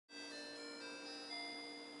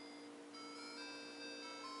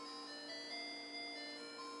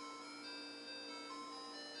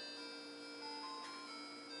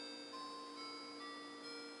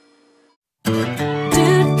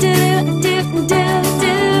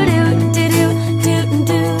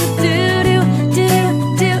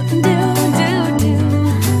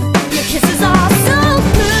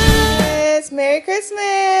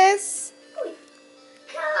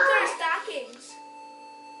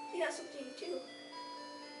got something too.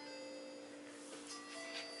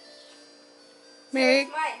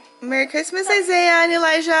 Merry Christmas, Isaiah and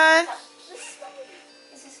Elijah.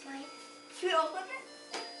 Is this mine? Should we open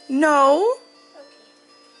it? No. Okay.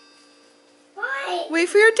 Why? Wait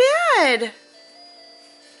for your dad.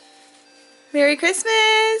 Merry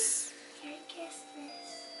Christmas. Merry Christmas.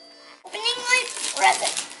 Opening my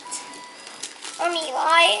present. From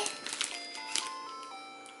Eli.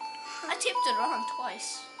 I taped it on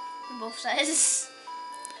twice. On both sides.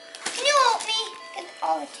 Can you help me get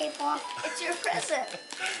all the tape off? It's your present.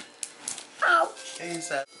 Ow. I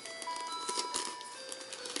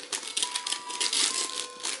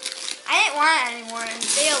didn't want it anymore, and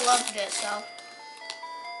Thea loved it, so.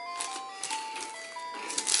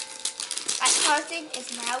 That car thing is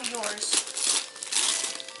now yours.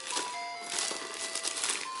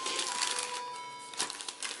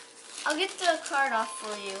 I'll get the card off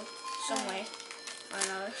for you some way or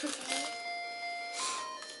another.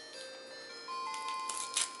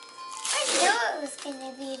 I knew it was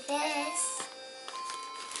gonna be this.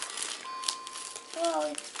 Oh,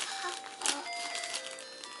 it's Papa.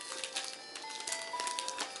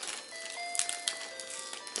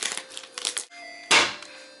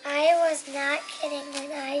 I was not kidding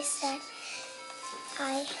when I said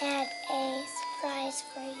I had a surprise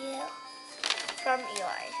for you. From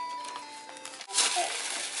Eli.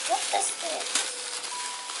 What this is?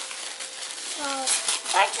 Well,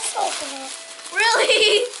 I just open it.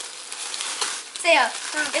 Really? Thea,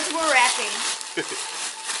 it's more wrapping.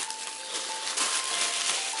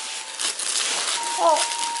 Oh,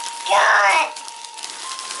 God!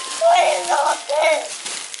 What is all this?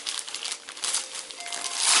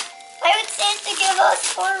 I would say to give us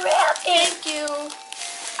more wrapping. Thank you.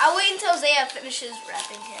 I'll wait until Zaya finishes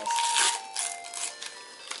wrapping his.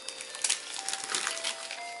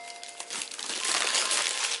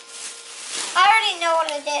 I already know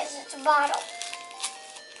what it is. It's a bottle.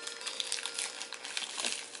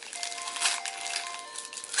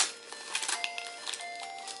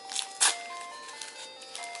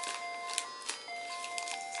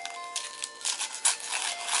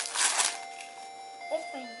 There's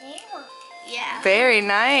my name on it. Yeah. Very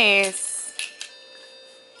nice.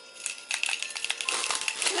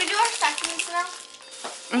 Can we do our stockings now?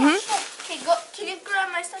 Mhm. Okay, go. Can you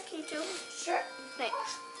grab my stocking too? Sure.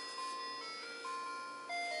 Thanks.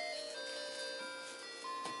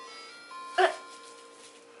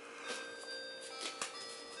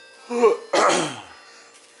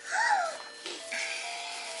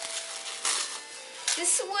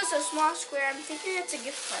 This was a small square. I'm thinking it's a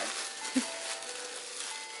gift card.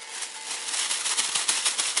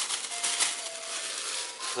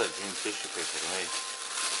 Put green tissue paper away.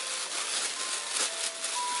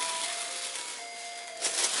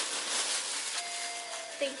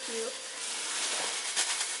 Thank you.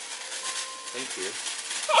 Thank you.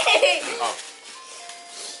 Hey! Oh.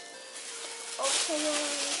 Okay.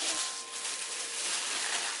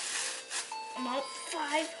 Amount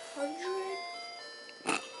 500.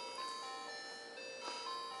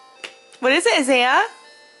 What is it, Isaiah?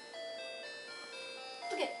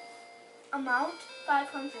 Look at amount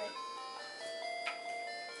 500.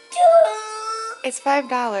 It's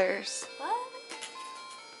 $5. What?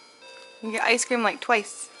 You get ice cream like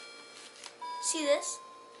twice. See this?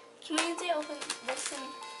 Can we open this and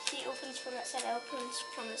he opens from that side, I open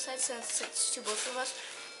from this side since it's to both of us.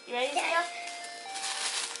 You ready, Zaya?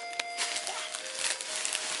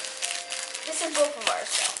 This is both of ours,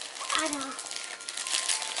 so. I know.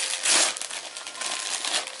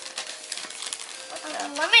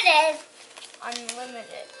 Unlimited.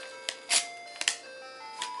 Unlimited.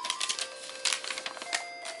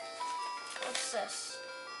 What's this?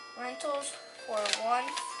 Rentals for 1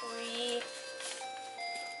 free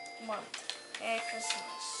month. Merry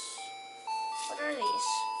Christmas. What are these?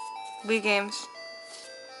 Wii games.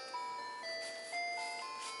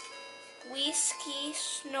 We ski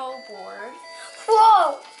snowboard.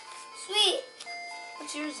 Whoa! Sweet.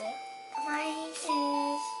 What's yours, Zay? Mine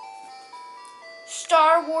is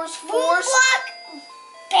Star Wars Force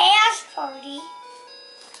Bash Party.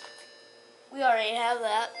 We already have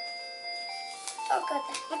that. Oh, good.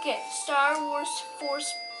 Look at Star Wars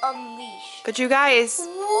Force Unleashed. But you guys,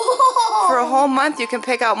 Whoa! for a whole month you can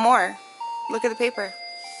pick out more. Look at the paper.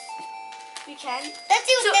 We can. Let's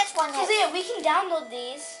do this one. So yeah, we can download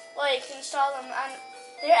these, like install them on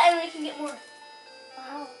there, and we can get more.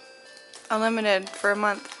 Wow. Unlimited for a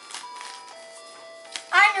month.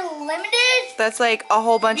 Unlimited? That's like a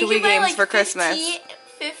whole bunch of Wii games like for Christmas.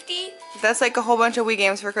 50? That's like a whole bunch of Wii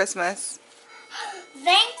games for Christmas.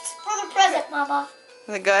 Thanks for the present, Mama.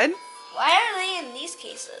 Is it good? Why are they in these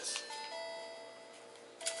cases? pieces.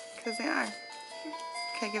 Because they are.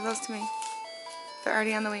 Okay, give those to me. They're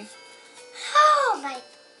already on the way. Oh my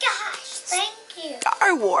gosh, thank you.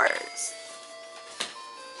 Star Wars.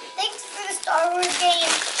 Thanks for the Star Wars game,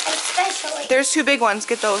 especially. There's 2 big ones.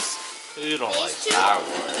 Get those. You don't like These two? Star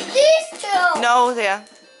Wars. These two. No, Zaya.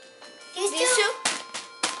 These These two?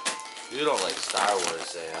 You don't like Star Wars,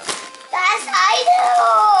 Zaya. That's I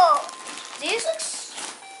do. These looks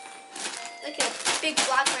like a big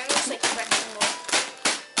block. Mine looks like a rectangle.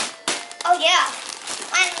 Oh yeah.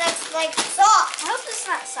 Mine looks like socks. I hope it's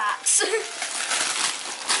not socks.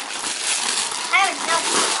 I have enough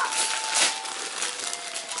socks.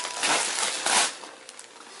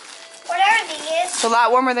 What are these? It's a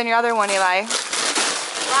lot warmer than your other one, Eli. A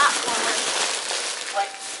lot warmer. What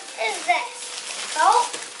is this?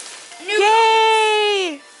 Soap?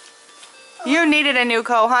 Yay! You needed a new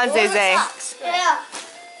coat, huh, Those are Zay? socks. Yeah.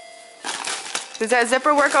 Does that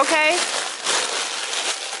zipper work okay?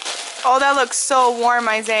 Oh, that looks so warm,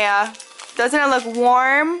 Isaiah. Doesn't it look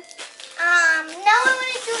warm? Now I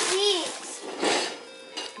want to do these.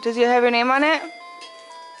 Does it have your name on it?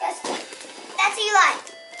 That's Eli.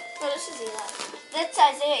 No, this is Eli. That's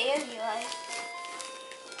Isaiah and Eli.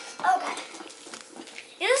 Okay.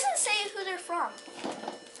 It doesn't say who they're from.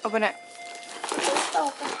 Open it. Just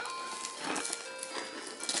open it.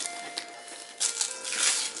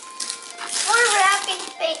 We're wrapping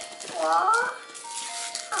fake. What?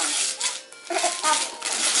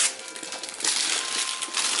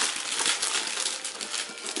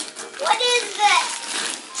 What is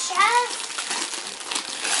this? Chest?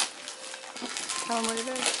 Tell him what it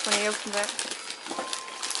is when he opens it.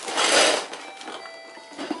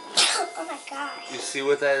 Oh my gosh. You see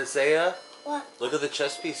what that is, Zaya? What? Look at the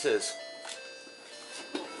chess pieces.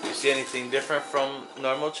 You see anything different from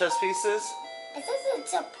normal chess pieces? It says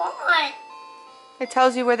it's a pawn. It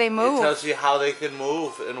tells you where they It move, tells you how they can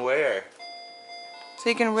move and where. so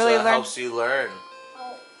you can really so it learn. helps you learn.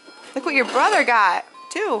 Oh. Look what your brother got,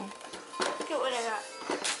 too. Look at what I got.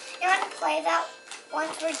 You want to play that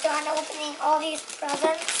once we're done opening all these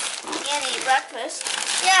presents? And eat breakfast.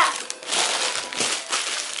 Yeah.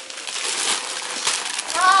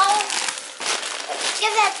 No.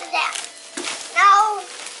 Give that to Dad. No.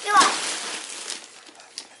 Come on.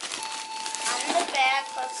 On the back,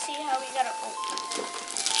 let's see how we gotta open.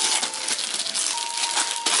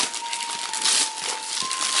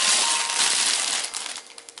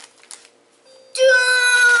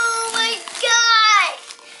 Oh my God!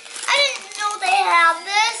 I didn't know they have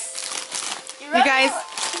this. You guys,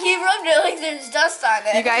 He rubbed it like there's dust on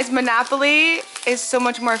it. you guys, Monopoly is so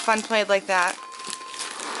much more fun played like that.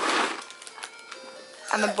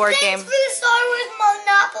 On the board game. Thanks for the Star Wars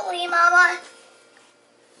Monopoly, Mama.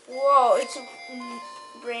 Whoa, it's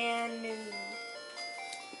brand new.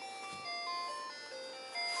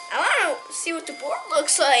 I want to see what the board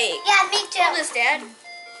looks like. Yeah, me too. Hold this, Dad.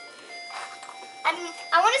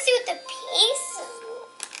 I want to see what the pieces look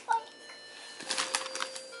like.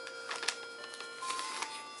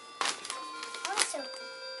 I want to see what the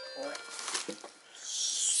board.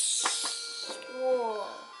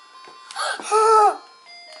 Whoa.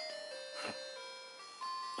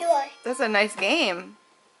 Eli. That's a nice game.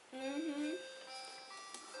 Mm-hmm.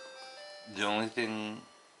 The only thing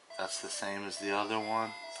that's the same as the other one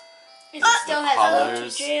It is still the has a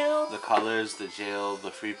colors, jail. the colors, the jail,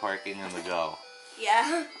 the free parking, and the go.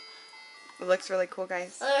 Yeah. It looks really cool,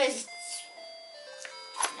 guys. Otherwise,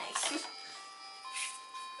 nice.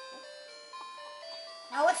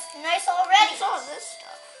 Now it's nice already. What's all this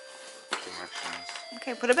stuff? Directions.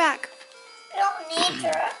 Okay, put it back. I don't need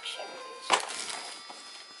directions.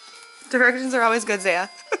 Directions are always good, Zaya.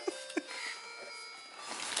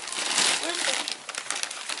 Where's the...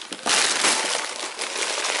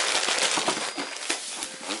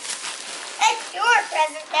 That's your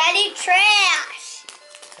present, Daddy. Trash.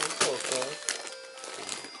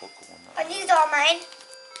 Are these all mine?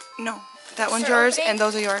 No, that one's Sir, yours opening? and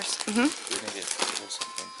those are yours. We didn't get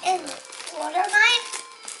something. And what are mine?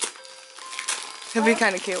 It'd be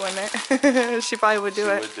kind of cute, wouldn't it? She probably would do She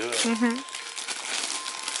it. would do it. Mm-hmm.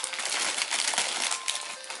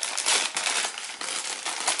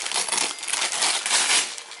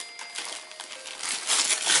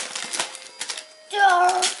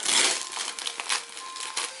 Duh.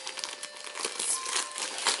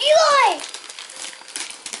 Eli!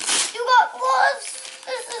 You got gloves?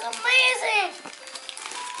 This is amazing!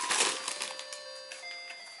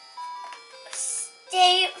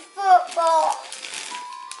 State football.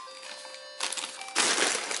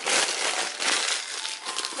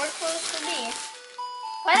 More clothes for me.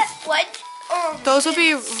 What? Those will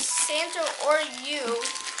be Santa or you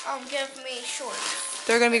give me shorts.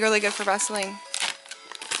 They're gonna be really good for wrestling.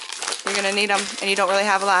 You're gonna need them, and you don't really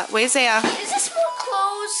have a lot. Wait, Isaiah. Is this more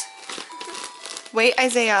clothes? Wait,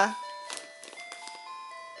 Isaiah.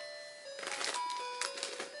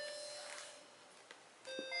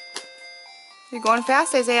 You're going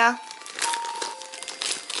fast, Isaiah.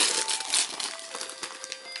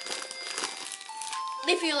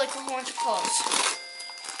 If you like a whole bunch of clothes.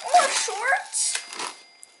 More shorts?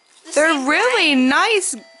 They're really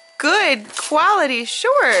nice, good quality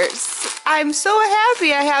shorts. I'm so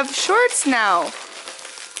happy I have shorts now.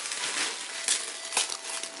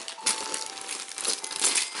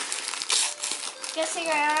 Guessing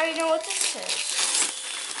I already know what this is.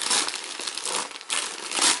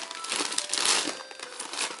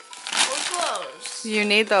 More clothes. You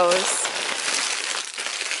need those.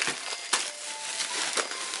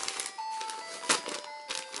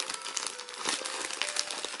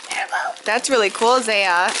 That's really cool,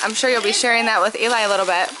 Zaya. I'm sure you'll be sharing that with Eli a little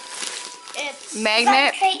bit. It's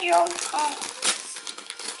Magnet. Create your own home.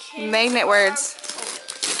 Magnet words.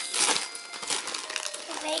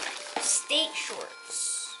 Make State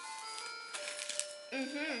shorts.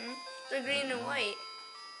 They're green and white.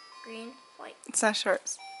 Green, white. It's not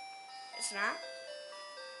shorts. It's not?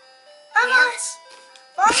 Pants.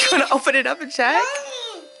 You want to open it up and check?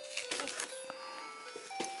 Mommy.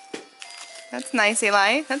 That's nice,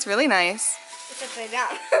 Eli. That's really nice. It's upside down.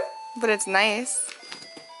 But it's nice.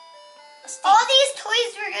 All these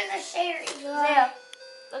toys we're gonna share. Zaya,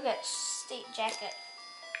 look at state jacket.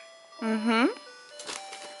 Mm-hmm.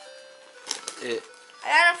 I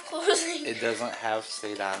got enough clothes. It doesn't have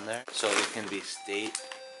state on there, so it can be state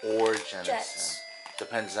or Jenison. Jets.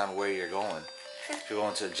 Depends on where you're going. If you're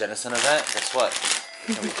going to a Jenison event, guess what?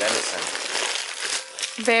 It's gonna be Jenison.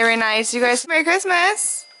 Very nice. You guys, Merry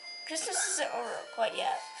Christmas. Christmas isn't over quite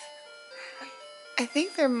yet. I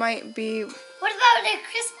think there might be... What about a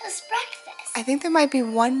Christmas breakfast? I think there might be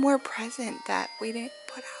one more present that we didn't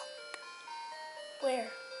put out. Where?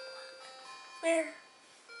 Where?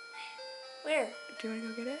 Where? Do you want to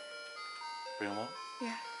go get it? Bring them up.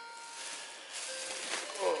 Yeah.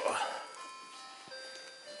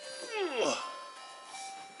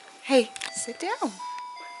 Hey, sit down.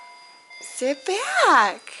 Sit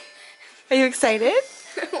back. Are you excited?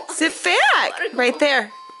 Sit back. Right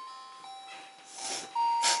there.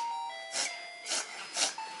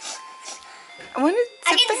 I want to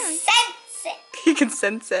I sit can back. sense it. You can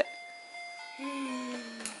sense it.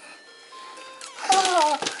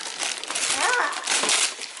 Oh.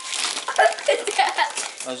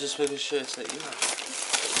 I was just making sure it's that you know.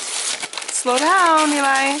 Slow down,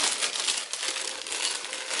 Eli.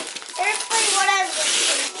 There's what has this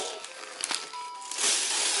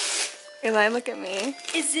Eli, look at me.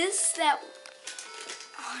 Is this that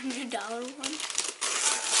 $100 one?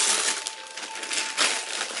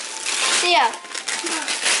 Yeah.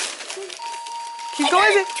 Keep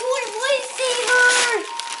going. toy lightsaber.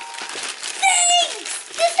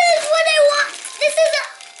 Thanks. This is what I want. This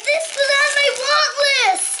was on my want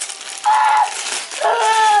list.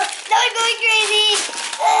 Now I'm going crazy.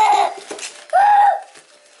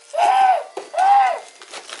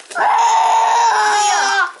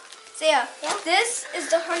 Zaya, this is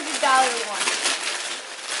the $100 one.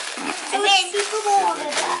 So it's super long.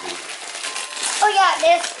 Oh yeah,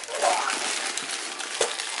 this.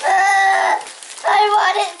 I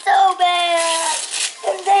want it so bad.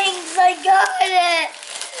 And thanks, I got it.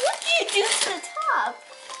 What do you do to the top?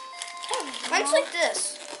 Mine's like this.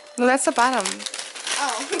 No, that's the bottom.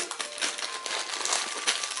 Oh.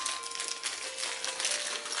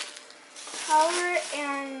 Power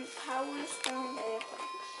stone.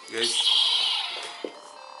 You guys,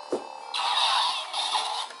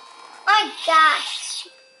 My gosh.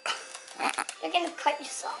 You're gonna cut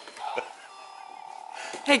yourself.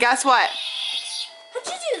 Hey, guess what? How'd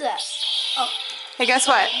you do that? Hey, guess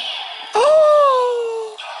what?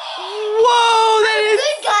 Oh! Whoa, that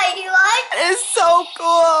Good guy, Eli. is so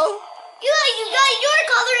cool. Eli, you got your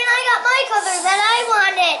color and I got my color that I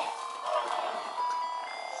wanted.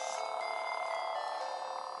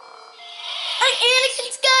 I'm Anakin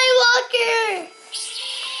Skywalker.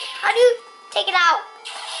 How do you take it out?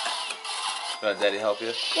 let Daddy help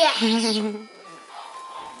you. Yeah.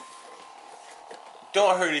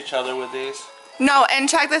 Don't hurt each other with these. No, and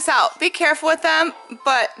check this out. Be careful with them,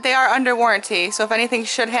 but they are under warranty, so if anything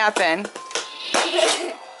should happen,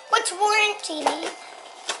 What's warranty mean?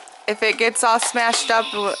 if it gets all smashed up,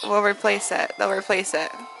 we'll replace it. They'll replace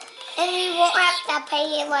it. And we won't have to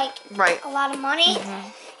pay like Right. a lot of money?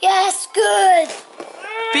 Yes, good.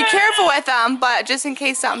 Be careful with them, but just in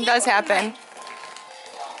case something does happen.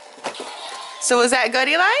 So was that good,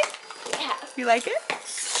 Eli? Yeah. You like it?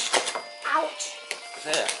 Ouch.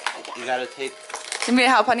 Yeah. You gotta take. You need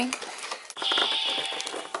help, honey?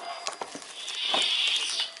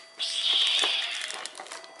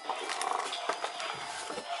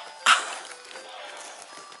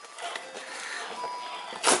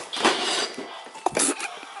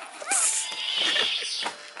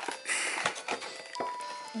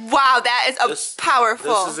 Wow, that is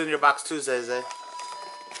powerful. This is in your box too, Zay.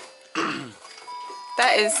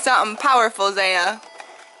 That is something powerful, Zaya.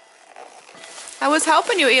 I was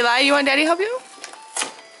helping you, Eli. You want Daddy to help you?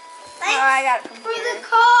 Oh, I got it from For here. the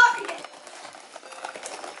car.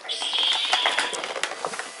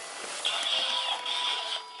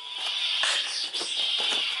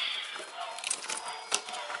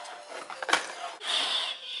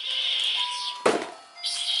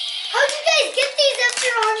 How'd you guys get these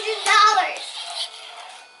extra $100?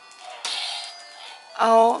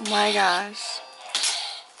 Oh my gosh.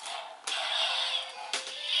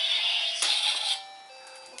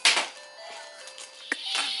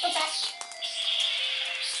 What's that?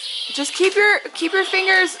 Just keep your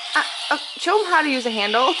fingers. Show them how to use a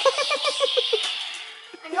handle.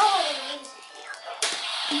 I know what it means.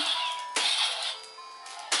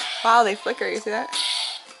 Wow, they flicker. You see that?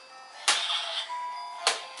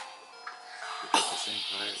 The same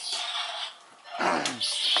part.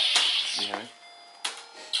 You hear me?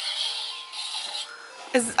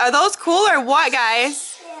 Are those cool or what,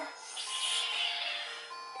 guys? Yeah.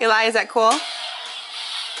 Eli, is that cool?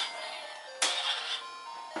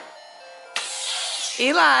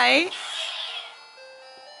 Eli,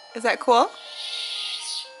 is that cool?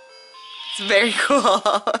 It's very cool. Well,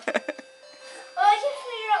 I can't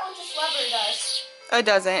figure out what this lever does. It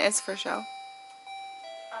doesn't. It's for show.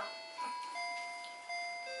 Oh.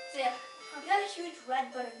 So yeah, I've got a huge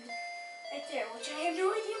red button right there, which I have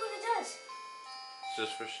no idea what it does. It's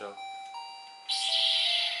just for show.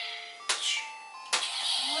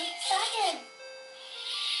 1 second.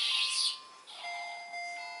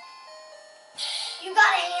 You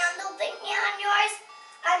got a handle thingy on yours?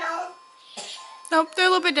 I know. Nope, they're a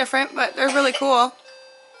little bit different, but they're really cool.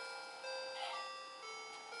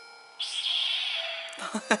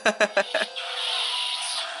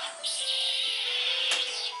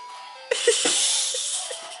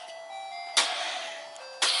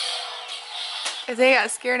 They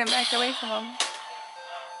got scared and backed away from them.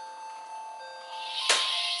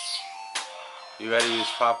 You gotta use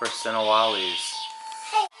proper Sinawalis.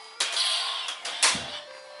 Hey.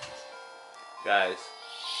 Guys.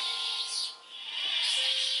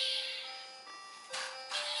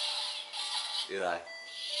 Eli,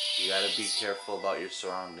 you gotta be careful about your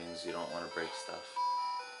surroundings. You don't want to break stuff.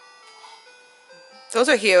 Those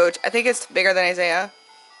are huge. I think it's bigger than Isaiah.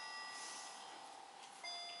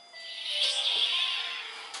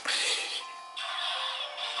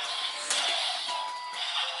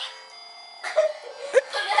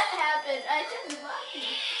 That happened. I just lucky.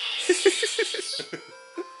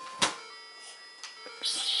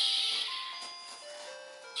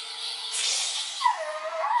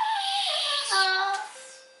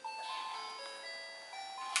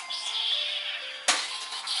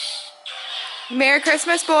 Merry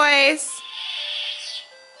Christmas, boys.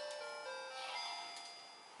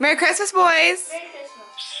 Merry Christmas, boys. Merry Christmas.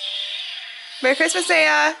 Merry Christmas,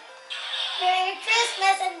 Zaya. Merry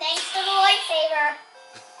Christmas and thanks for the lightsaber.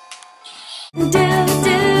 Did